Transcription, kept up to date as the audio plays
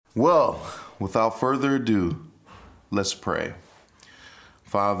Well, without further ado, let's pray.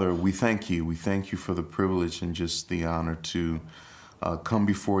 Father, we thank you. We thank you for the privilege and just the honor to come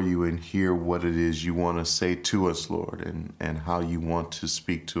before you and hear what it is you want to say to us, Lord, and how you want to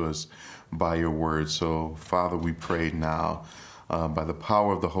speak to us by your word. So, Father, we pray now by the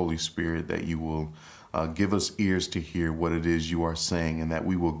power of the Holy Spirit that you will give us ears to hear what it is you are saying, and that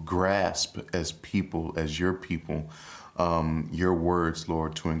we will grasp as people, as your people, your words,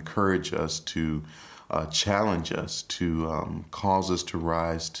 Lord, to encourage us, to challenge us, to cause us to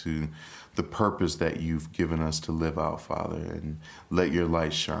rise to the purpose that you've given us to live out, Father, and let your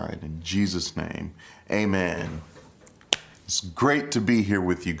light shine. In Jesus' name, amen. It's great to be here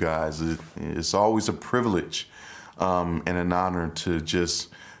with you guys. It's always a privilege and an honor to just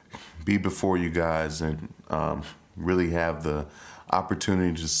be before you guys and really have the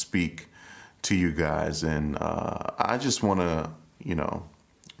opportunity to speak to you guys. And I just want to,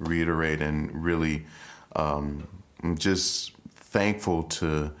 reiterate and really I'm just thankful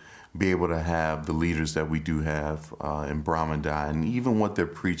to be able to have the leaders that we do have in Brahmandai, and even what they're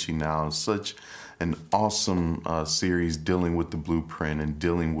preaching now is such an awesome series dealing with the blueprint and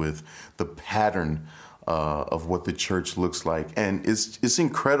dealing with the pattern of what the church looks like. And it's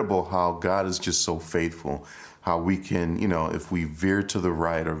incredible how God is just so faithful, how we can, if we veer to the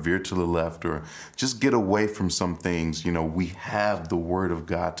right or veer to the left or just get away from some things, we have the word of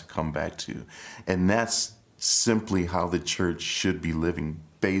God to come back to. And that's simply how the church should be living,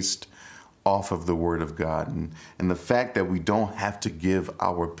 based off of the word of God. And the fact that we don't have to give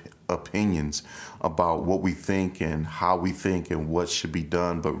our opinions about what we think and how we think and what should be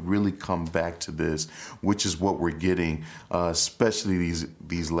done, but really come back to this, which is what we're getting, especially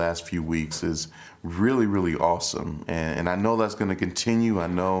these last few weeks, is really, really awesome. And I know that's going to continue. I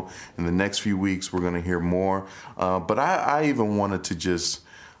know in the next few weeks we're going to hear more. But I even wanted to just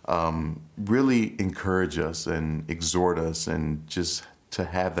really encourage us and exhort us, and just to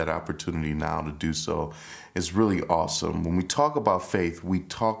have that opportunity now to do so is really awesome. When we talk about faith, we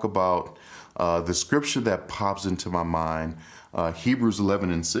talk about the scripture that pops into my mind, Hebrews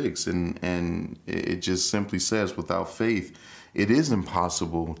 11:6, and it just simply says, without faith, it is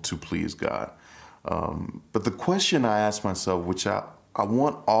impossible to please God. But the question I ask myself, which I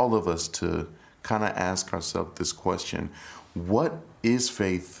want all of us to kind of ask ourselves this question: what is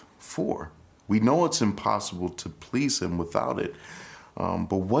faith for? We know it's impossible to please him without it.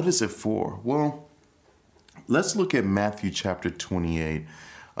 But what is it for? Well, let's look at Matthew chapter 28,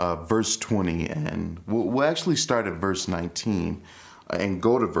 verse 20, and we'll actually start at verse 19 and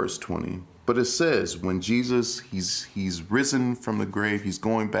go to verse 20. But it says, when Jesus, he's risen from the grave, he's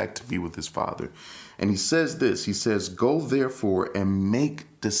going back to be with his Father. And he says this, he says, "Go therefore and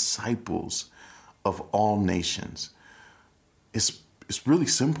make disciples of all nations." It's really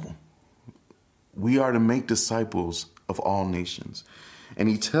simple. We are to make disciples of all nations. And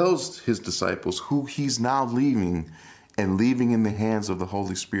he tells his disciples who he's now leaving in the hands of the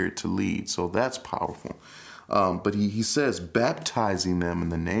Holy Spirit to lead. So that's powerful. But he says, baptizing them in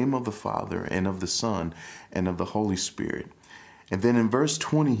the name of the Father and of the Son and of the Holy Spirit. And then in verse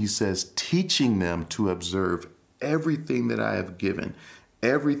 20, he says, teaching them to observe everything that I have given,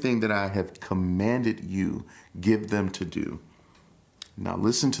 everything that I have commanded you, give them to do. Now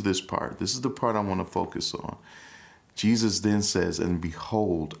listen to this part. This is the part I want to focus on. Jesus then says, "And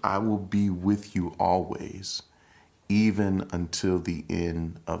behold, I will be with you always, even until the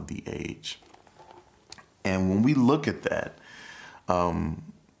end of the age." And when we look at that,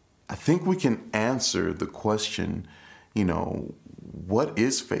 I think we can answer the question, what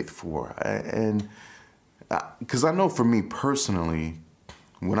is faith for? And because I know for me personally,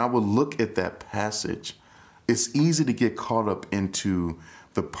 when I would look at that passage, it's easy to get caught up into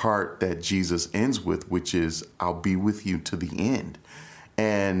the part that Jesus ends with, which is, "I'll be with you to the end."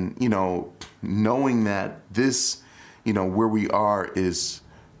 And, knowing that this, where we are is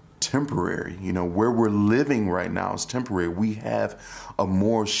temporary, where we're living right now is temporary. We have a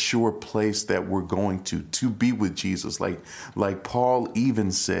more sure place that we're going to be with Jesus. Like Paul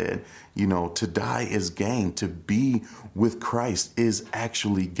even said, to die is gain, to be with Christ is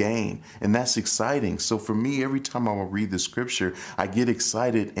actually gain. And that's exciting. So for me, every time I will read the scripture, I get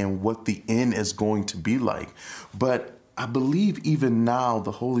excited in what the end is going to be like. But I believe even now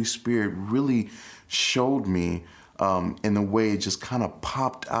the Holy Spirit really showed me in the way it just kind of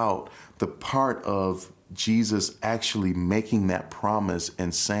popped out the part of Jesus actually making that promise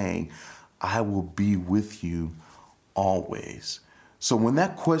and saying, "I will be with you always." So when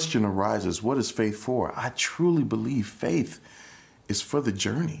that question arises, what is faith for? I truly believe faith is for the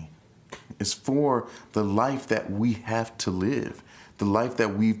journey. It's for the life that we have to live, the life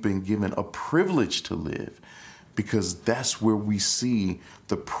that we've been given a privilege to live, because that's where we see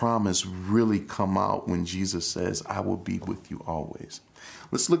the promise really come out when Jesus says, I will be with you always.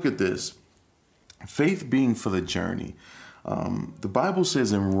 Let's look at this. Faith being for the journey. The Bible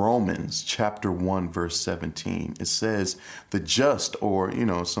says in Romans chapter 1, verse 17, it says the just, or,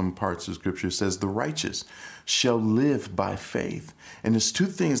 some parts of scripture says the righteous shall live by faith. And there's two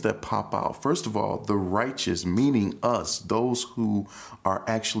things that pop out. First of all, the righteous, meaning us, those who are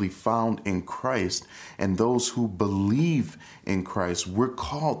actually found in Christ, and those who believe in Christ. We're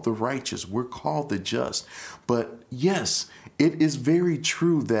called the righteous. We're called the just. But yes, it is very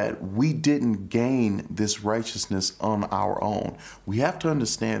true that we didn't gain this righteousness on our own. We have to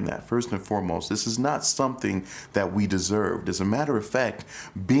understand that, first and foremost, this is not something that we deserved. As a matter of fact,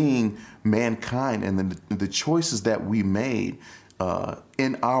 being mankind and the choices that we made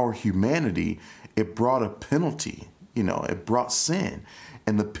in our humanity, it brought a penalty. It brought sin.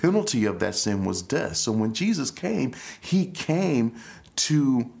 And the penalty of that sin was death. So when Jesus came, he came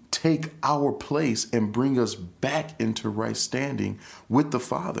to take our place and bring us back into right standing with the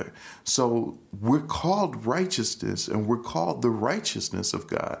Father. So we're called righteousness, and we're called the righteousness of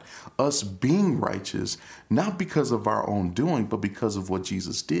God. Us being righteous, not because of our own doing, but because of what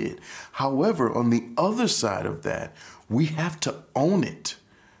Jesus did. However, on the other side of that, we have to own it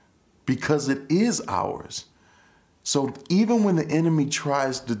because it is ours. So even when the enemy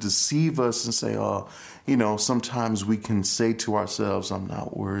tries to deceive us and say, sometimes we can say to ourselves, I'm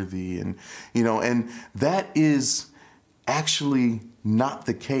not worthy. And that is actually not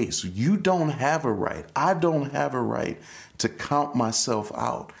the case. You don't have a right. I don't have a right to count myself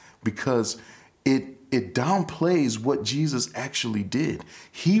out, because it downplays what Jesus actually did.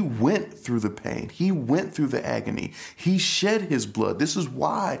 He went through the pain. He went through the agony. He shed his blood. This is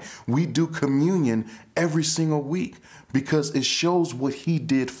why we do communion every single week, because it shows what he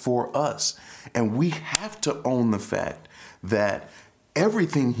did for us. And we have to own the fact that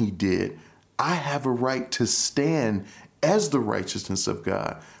everything he did, I have a right to stand as the righteousness of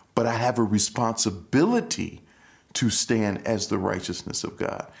God, but I have a responsibility to stand as the righteousness of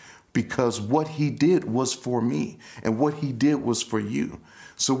God, because what he did was for me and what he did was for you.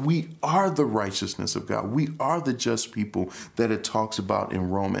 So we are the righteousness of God. We are the just people that it talks about in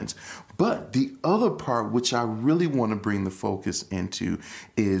Romans. But the other part, which I really want to bring the focus into,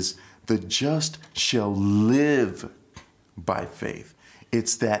 is the just shall live by faith.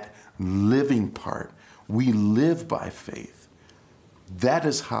 It's that living part. We live by faith. That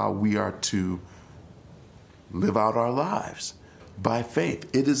is how we are to live out our lives, by faith.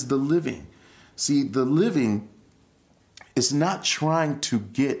 It is the living. See, the living is not trying to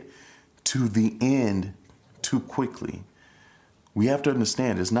get to the end too quickly. We have to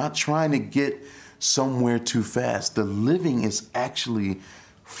understand, it's not trying to get somewhere too fast. The living is actually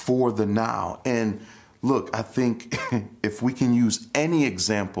for the now. And look, I think if we can use any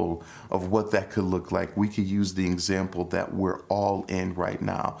example of what that could look like, we could use the example that we're all in right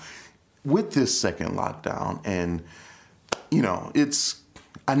now with this second lockdown. And,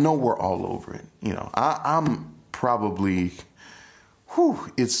 I know we're all over it. I'm probably,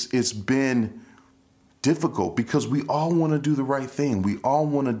 it's been difficult because we all want to do the right thing. We all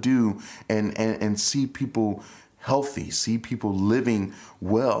want to do and see people healthy, see people living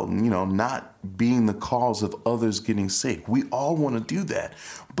well, not being the cause of others getting sick. We all want to do that.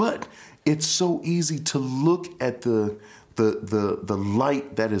 But it's so easy to look at the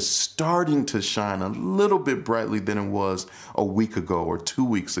light that is starting to shine a little bit brightly than it was a week ago or 2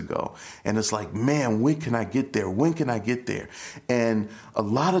 weeks ago. And it's like, man, when can I get there? When can I get there? And a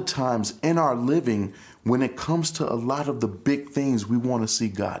lot of times in our living, when it comes to a lot of the big things we want to see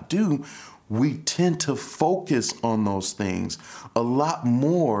God do, we tend to focus on those things a lot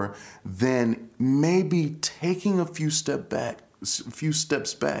more than maybe taking a few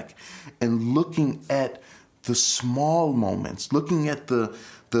steps back and looking at the small moments, looking at the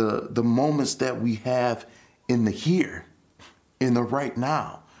moments that we have in the here, in the right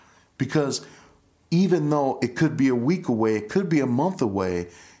now. Because even though it could be a week away, it could be a month away,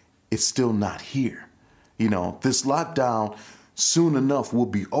 it's still not here. This lockdown soon enough will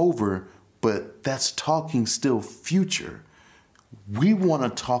be over, but that's talking still future. We want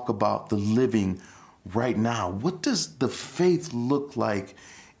to talk about the living right now. What does the faith look like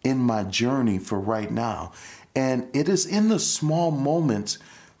in my journey for right now? And it is in the small moments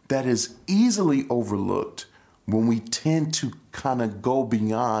that is easily overlooked when we tend to kind of go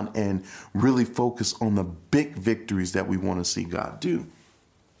beyond and really focus on the big victories that we want to see God do.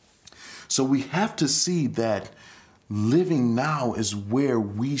 So we have to see that living now is where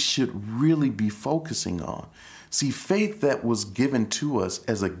we should really be focusing on. See, faith that was given to us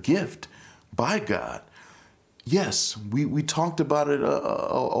as a gift by God. Yes, we talked about it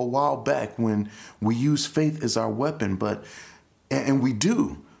a while back when we use faith as our weapon, and we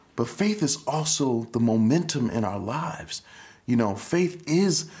do. But faith is also the momentum in our lives. Faith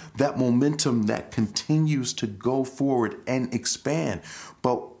is that momentum that continues to go forward and expand.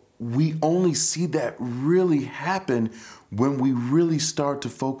 But we only see that really happen when we really start to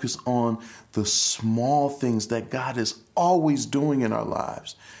focus on the small things that God is always doing in our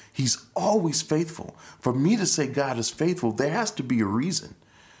lives. He's always faithful. For me to say God is faithful, there has to be a reason.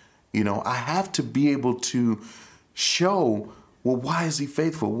 I have to be able to show, well, why is he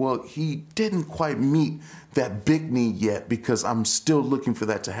faithful? Well, he didn't quite meet that big need yet because I'm still looking for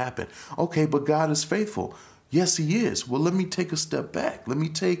that to happen. Okay, but God is faithful. Yes, he is. Well, let me take a step back. Let me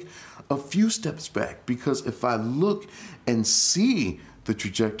take a few steps back, because if I look and see the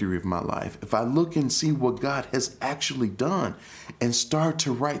trajectory of my life, if I look and see what God has actually done and start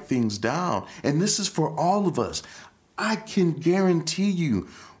to write things down, and this is for all of us, I can guarantee you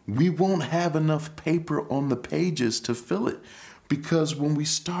we won't have enough paper on the pages to fill it. Because when we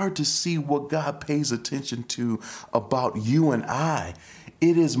start to see what God pays attention to about you and I,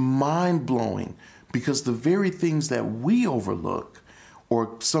 it is mind-blowing, because the very things that we overlook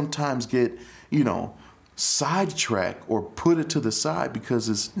or sometimes get, sidetracked or put it to the side because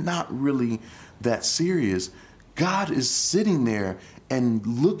it's not really that serious, God is sitting there and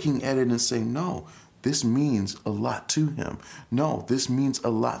looking at it and saying, no, this means a lot to him. No, this means a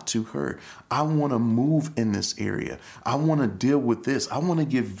lot to her. I want to move in this area. I want to deal with this. I want to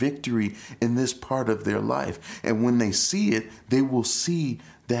give victory in this part of their life. And when they see it, they will see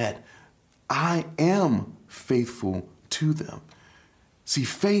that I am faithful to them. See,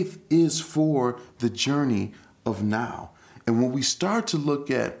 faith is for the journey of now. And when we start to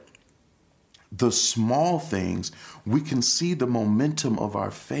look at the small things, we can see the momentum of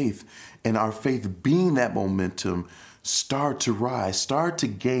our faith, and our faith being that momentum start to rise, start to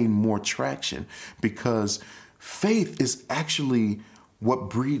gain more traction, because faith is actually what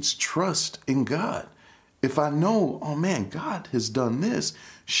breeds trust in God. If I know, oh man, God has done this,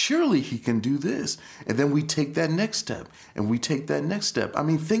 surely he can do this. And then we take that next step and we take that next step. I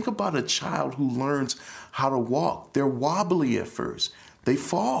mean, think about a child who learns how to walk. They're wobbly at first. They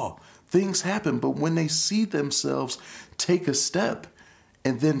fall. Things happen. But when they see themselves take a step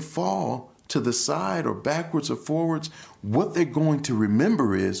and then fall to the side or backwards or forwards, what they're going to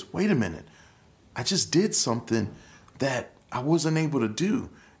remember is, wait a minute, I just did something that I wasn't able to do.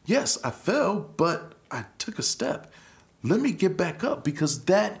 Yes, I fell, but I took a step. Let me get back up, because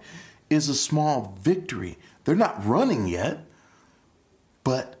that is a small victory. They're not running yet,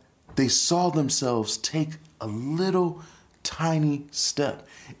 but they saw themselves take a little tiny step.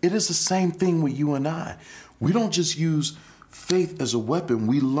 It is the same thing with you and I. We don't just use faith as a weapon.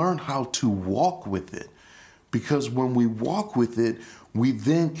 We learn how to walk with it, because when we walk with it, we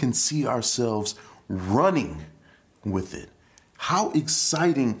then can see ourselves running with it. How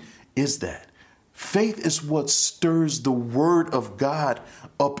exciting is that? Faith is what stirs the word of God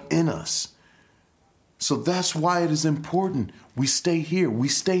up in us. So that's why it is important we stay here. We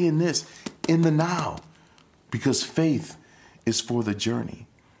stay in this, in the now, because faith is for the journey.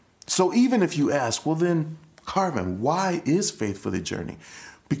 So even if you ask, well then, Carvin, why is faith for the journey?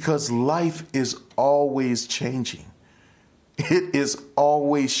 Because life is always changing. It is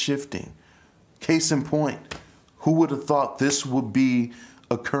always shifting. Case in point, who would have thought this would be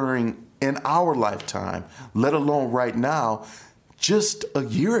occurring in our lifetime, let alone right now, just a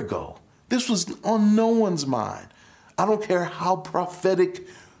year ago? This was on no one's mind. I don't care how prophetic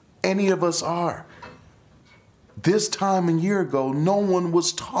any of us are. This time a year ago, no one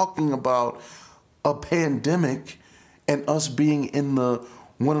was talking about a pandemic and us being in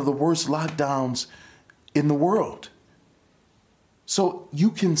one of the worst lockdowns in the world. So you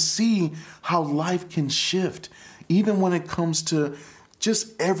can see how life can shift, even when it comes to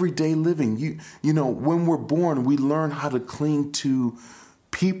just everyday living. You know, when we're born, we learn how to cling to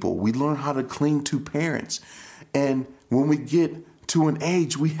people. We learn how to cling to parents. And when we get to an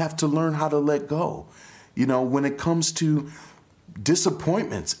age, we have to learn how to let go. You know, when it comes to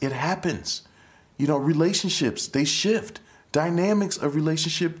disappointments, it happens. You know, relationships, they shift. Dynamics of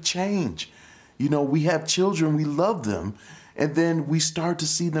relationship change. You know, we have children, we love them, and then we start to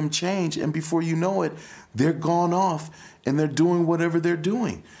see them change. And before you know it, they're gone off and they're doing whatever they're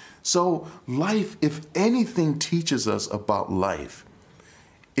doing. So life, if anything teaches us about life,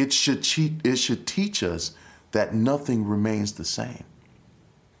 it should teach us that nothing remains the same.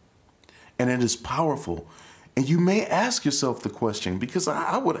 And it is powerful. And you may ask yourself the question, because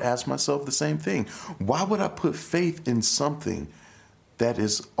I would ask myself the same thing. Why would I put faith in something that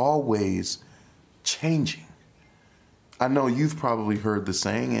is always changing? I know you've probably heard the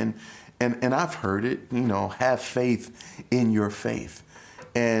saying, and I've heard it, have faith in your faith.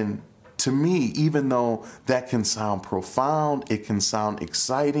 And to me, even though that can sound profound, it can sound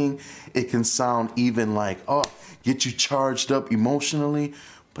exciting, it can sound even like, get you charged up emotionally,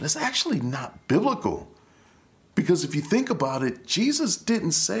 but it's actually not biblical. Because if you think about it, Jesus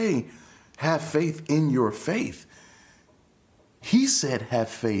didn't say, have faith in your faith. He said, have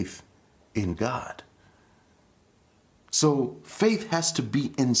faith in God. So faith has to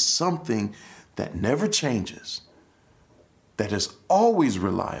be in something that never changes, that is always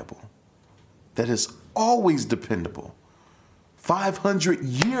reliable, that is always dependable. 500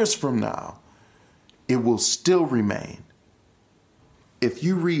 years from now, it will still remain. If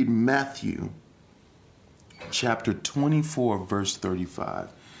you read Matthew chapter 24, verse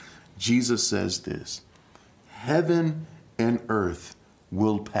 35, Jesus says this: heaven and earth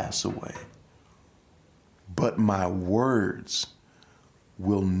will pass away, but my words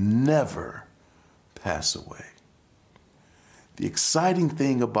will never pass away. The exciting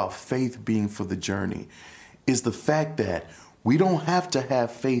thing about faith being for the journey is the fact that we don't have to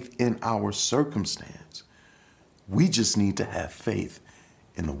have faith in our circumstance. We just need to have faith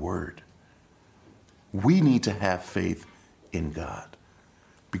in the Word. We need to have faith in God,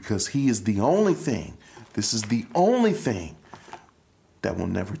 because He is the only thing, this is the only thing that will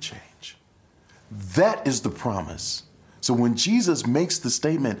never change. That is the promise. So when Jesus makes the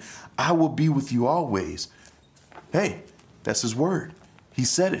statement, I will be with you always, hey, that's His word. He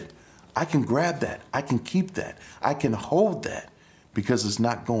said it. I can grab that. I can keep that. I can hold that, because it's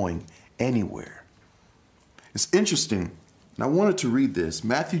not going anywhere. It's interesting. And I wanted to read this.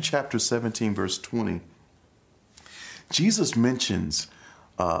 Matthew chapter 17, verse 20. Jesus mentions,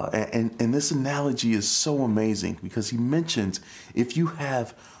 and this analogy is so amazing, because He mentions if you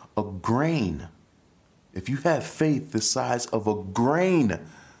have a grain, if you have faith the size of a grain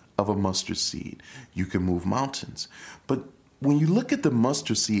of a mustard seed, you can move mountains. But when you look at the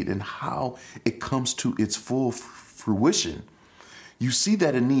mustard seed and how it comes to its full fruition, you see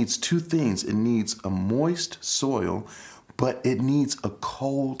that it needs two things. It needs a moist soil, but it needs a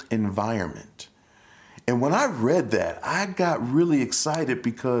cold environment. And when I read that, I got really excited,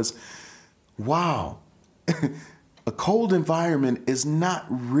 because, wow, a cold environment is not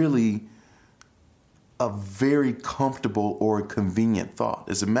really a very comfortable or convenient thought.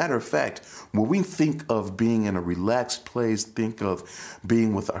 As a matter of fact, when we think of being in a relaxed place, think of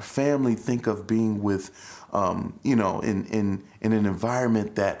being with our family, think of being with, in an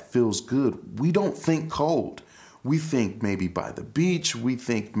environment that feels good, we don't think cold. We think maybe by the beach. We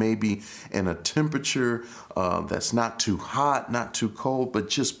think maybe in a temperature that's not too hot, not too cold, but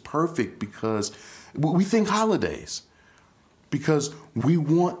just perfect, because we think holidays, because we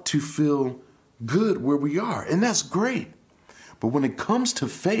want to feel good where we are. And that's great. But when it comes to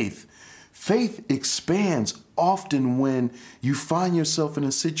faith, faith expands often when you find yourself in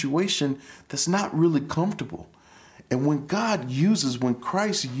a situation that's not really comfortable. And when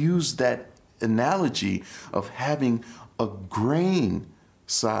Christ used that analogy of having a grain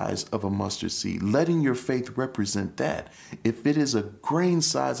size of a mustard seed, letting your faith represent that. If it is a grain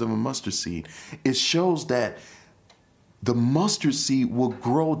size of a mustard seed, it shows that the mustard seed will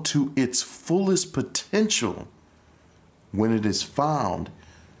grow to its fullest potential when it is found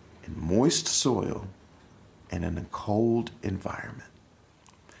in moist soil and in a cold environment.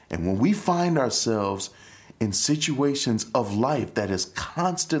 And when we find ourselves in situations of life that is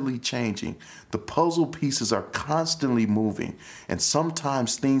constantly changing, the puzzle pieces are constantly moving, and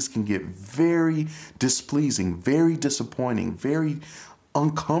sometimes things can get very displeasing, very disappointing, very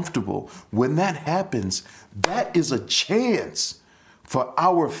uncomfortable. When that happens, that is a chance for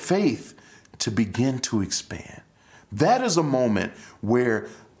our faith to begin to expand. That is a moment where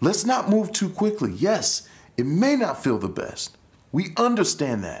let's not move too quickly. Yes, it may not feel the best. We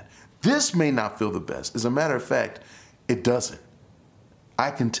understand that. This may not feel the best. As a matter of fact, it doesn't.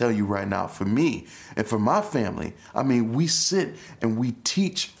 I can tell you right now, for me and for my family, we sit and we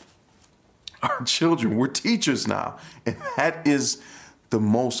teach our children. We're teachers now, and that is the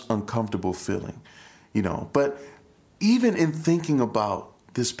most uncomfortable feeling, But even in thinking about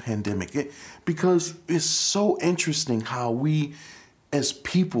this pandemic, because it's so interesting how we, as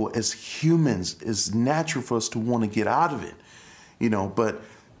people, as humans, it's natural for us to want to get out of it, But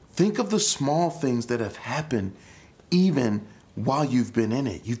think of the small things that have happened even while you've been in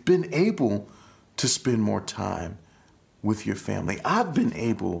it. You've been able to spend more time with your family. I've been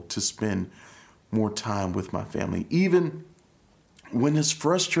able to spend more time with my family, even when it's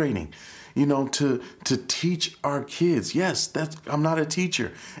frustrating, to teach our kids. Yes, I'm not a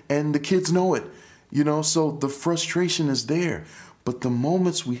teacher, and the kids know it, so the frustration is there. But the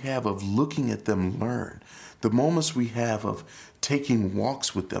moments we have of looking at them learn, the moments we have of taking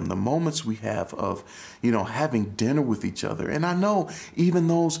walks with them, the moments we have of, having dinner with each other. And I know even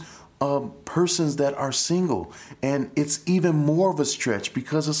those persons that are single, and it's even more of a stretch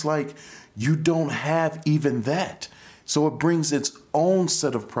because it's like you don't have even that. So it brings its own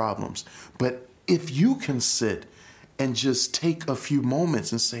set of problems. But if you can sit and just take a few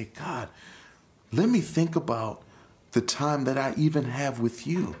moments and say, God, let me think about the time that I even have with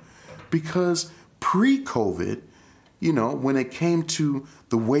you. Because pre-COVID, when it came to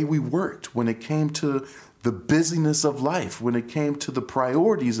the way we worked, when it came to the busyness of life, when it came to the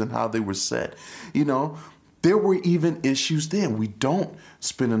priorities and how they were set, there were even issues then. We don't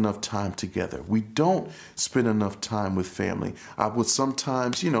spend enough time together. We don't spend enough time with family. I would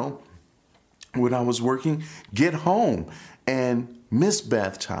sometimes, when I was working, get home and miss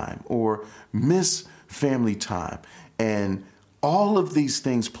bath time or miss family time. And all of these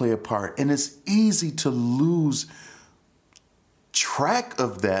things play a part. And it's easy to lose track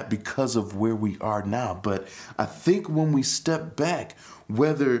of that because of where we are now. But I think when we step back,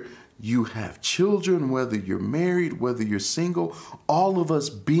 whether you have children, whether you're married, whether you're single, all of us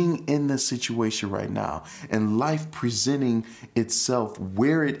being in this situation right now and life presenting itself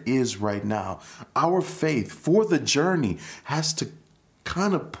where it is right now, our faith for the journey has to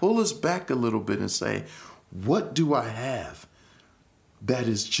kind of pull us back a little bit and say, what do I have that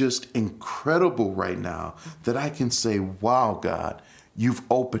is just incredible right now that I can say, wow, God, you've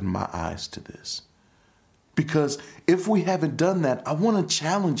opened my eyes to this? Because if we haven't done that, I want to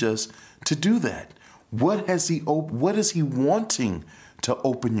challenge us to do that. What is he wanting to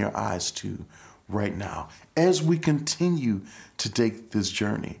open your eyes to right now as we continue to take this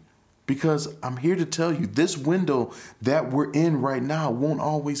journey? Because I'm here to tell you, this window that we're in right now won't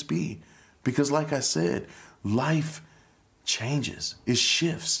always be. Because like I said, life changes, it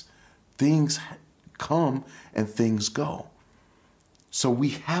shifts. Things come and things go. So we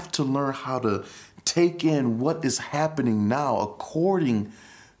have to learn how to take in what is happening now according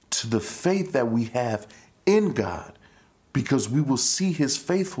to the faith that we have in God, because we will see his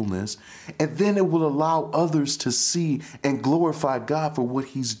faithfulness, and then it will allow others to see and glorify God for what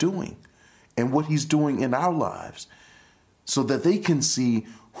he's doing and what he's doing in our lives, so that they can see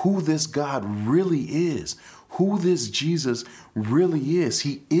who this God really is, who this Jesus really is.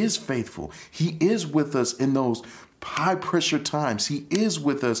 He is faithful. He is with us in those high pressure times. He is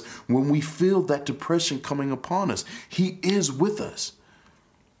with us when we feel that depression coming upon us. He is with us.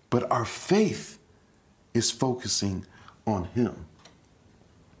 But our faith is focusing on him.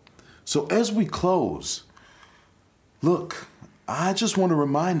 So as we close, look, I just want to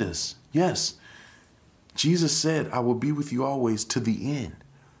remind us, yes, Jesus said, I will be with you always to the end.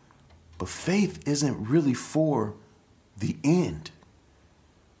 But faith isn't really for the end.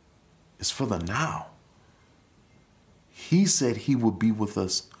 It's for the now. He said he will be with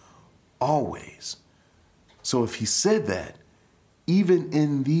us always. So if he said that, even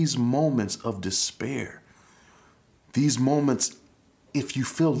in these moments of despair, these moments, if you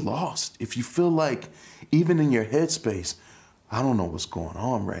feel lost, if you feel like even in your headspace, I don't know what's going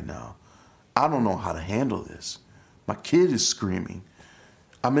on right now. I don't know how to handle this. My kid is screaming.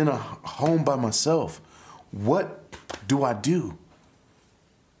 I'm in a home by myself. What do I do?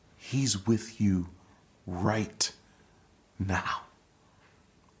 He's with you right now.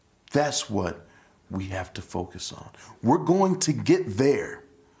 That's what we have to focus on. We're going to get there,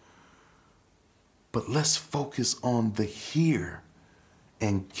 but let's focus on the here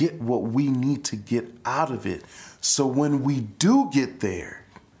and get what we need to get out of it. So when we do get there,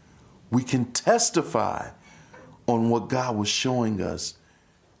 we can testify on what God was showing us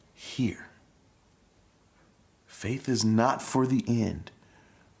here. Faith is not for the end.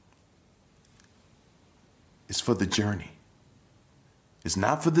 It's for the journey. It's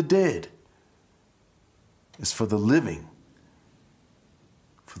not for the dead. It's for the living,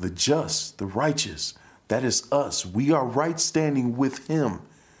 for the just, the righteous. That is us. We are right standing with him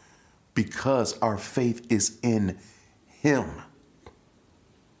because our faith is in him.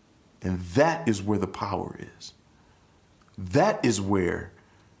 And that is where the power is. That is where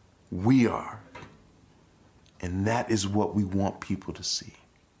we are. And that is what we want people to see.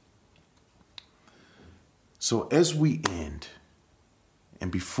 So as we end,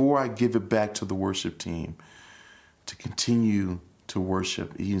 and before I give it back to the worship team to continue to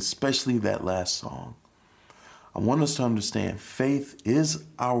worship, especially that last song, I want us to understand faith is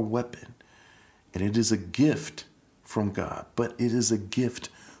our weapon. And it is a gift from God, but it is a gift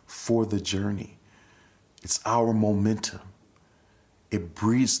for the journey. It's our momentum. It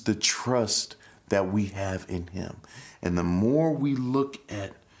breeds the trust that we have in him. And the more we look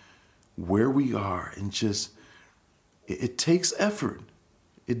at where we are and just, it takes effort.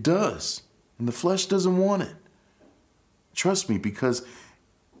 It does. And the flesh doesn't want it. Trust me, because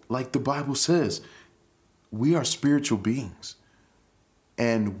like the Bible says, we are spiritual beings.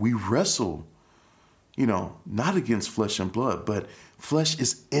 And we wrestle, not against flesh and blood, but flesh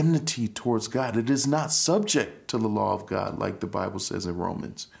is enmity towards God. It is not subject to the law of God, like the Bible says in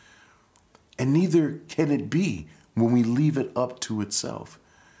Romans. And neither can it be when we leave it up to itself.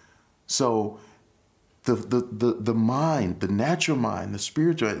 So the mind, the natural mind, the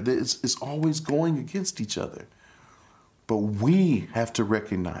spiritual, is always going against each other. But we have to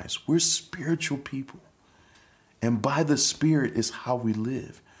recognize we're spiritual people. And by the Spirit is how we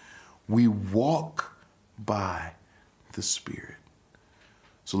live. We walk by the Spirit.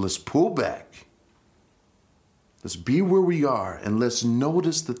 So let's pull back. Let's be where we are, and let's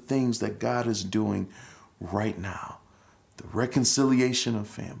notice the things that God is doing right now. The reconciliation of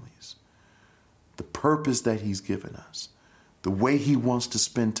families, the purpose that he's given us, the way he wants to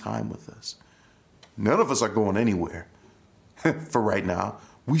spend time with us. None of us are going anywhere for right now.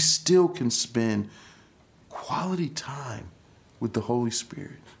 We still can spend quality time with the Holy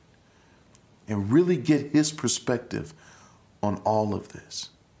Spirit and really get his perspective on all of this.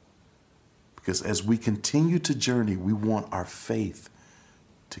 Because as we continue to journey, we want our faith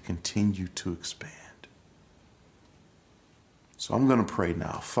to continue to expand. So I'm going to pray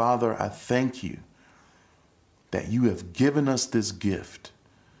now. Father, I thank you that you have given us this gift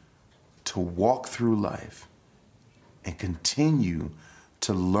to walk through life and continue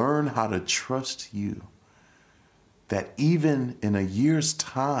to learn how to trust you. That even in a year's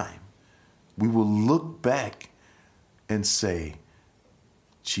time, we will look back and say,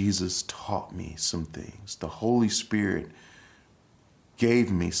 Jesus taught me some things. The Holy Spirit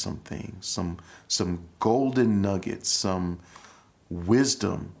gave me some things, some golden nuggets, some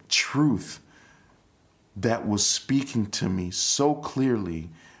wisdom, truth that was speaking to me so clearly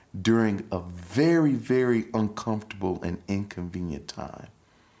during a very, very uncomfortable and inconvenient time.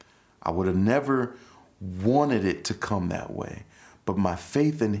 I would have never wanted it to come that way, but my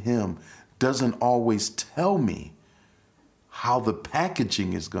faith in him doesn't always tell me how the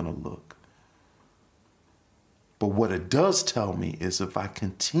packaging is going to look. But what it does tell me is if I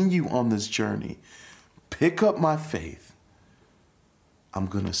continue on this journey, pick up my faith, I'm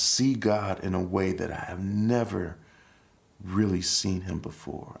going to see God in a way that I have never really seen him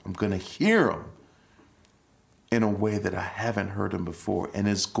before. I'm going to hear him in a way that I haven't heard him before. And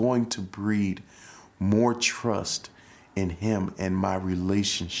it's going to breed more trust in him and my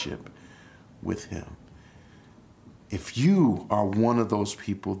relationship with him. If you are one of those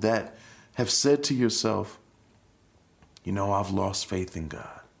people that have said to yourself, I've lost faith in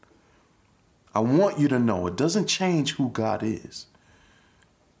God, I want you to know it doesn't change who God is.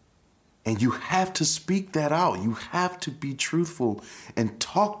 And you have to speak that out. You have to be truthful and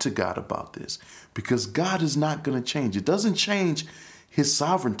talk to God about this, because God is not going to change. It doesn't change his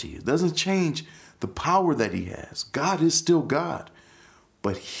sovereignty. It doesn't change the power that he has. God is still God,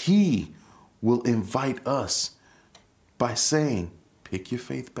 but he will invite us by saying, pick your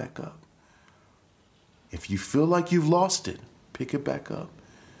faith back up. If you feel like you've lost it, pick it back up,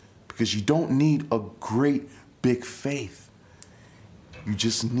 because you don't need a great big faith. You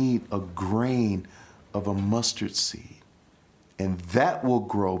just need a grain of a mustard seed, and that will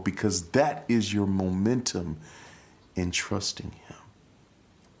grow, because that is your momentum in trusting him.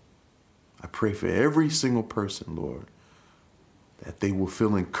 I pray for every single person, Lord, that they will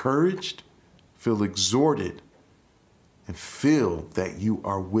feel encouraged, feel exhorted, and feel that you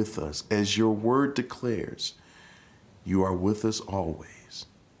are with us. As your word declares, you are with us always,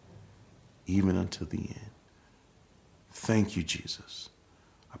 even until the end. Thank you, Jesus.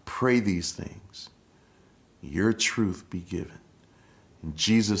 I pray these things. Your truth be given. In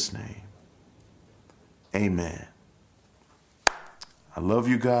Jesus' name, amen. I love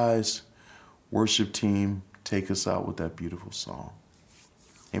you guys. Worship team, take us out with that beautiful song.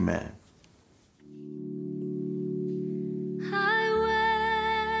 Amen.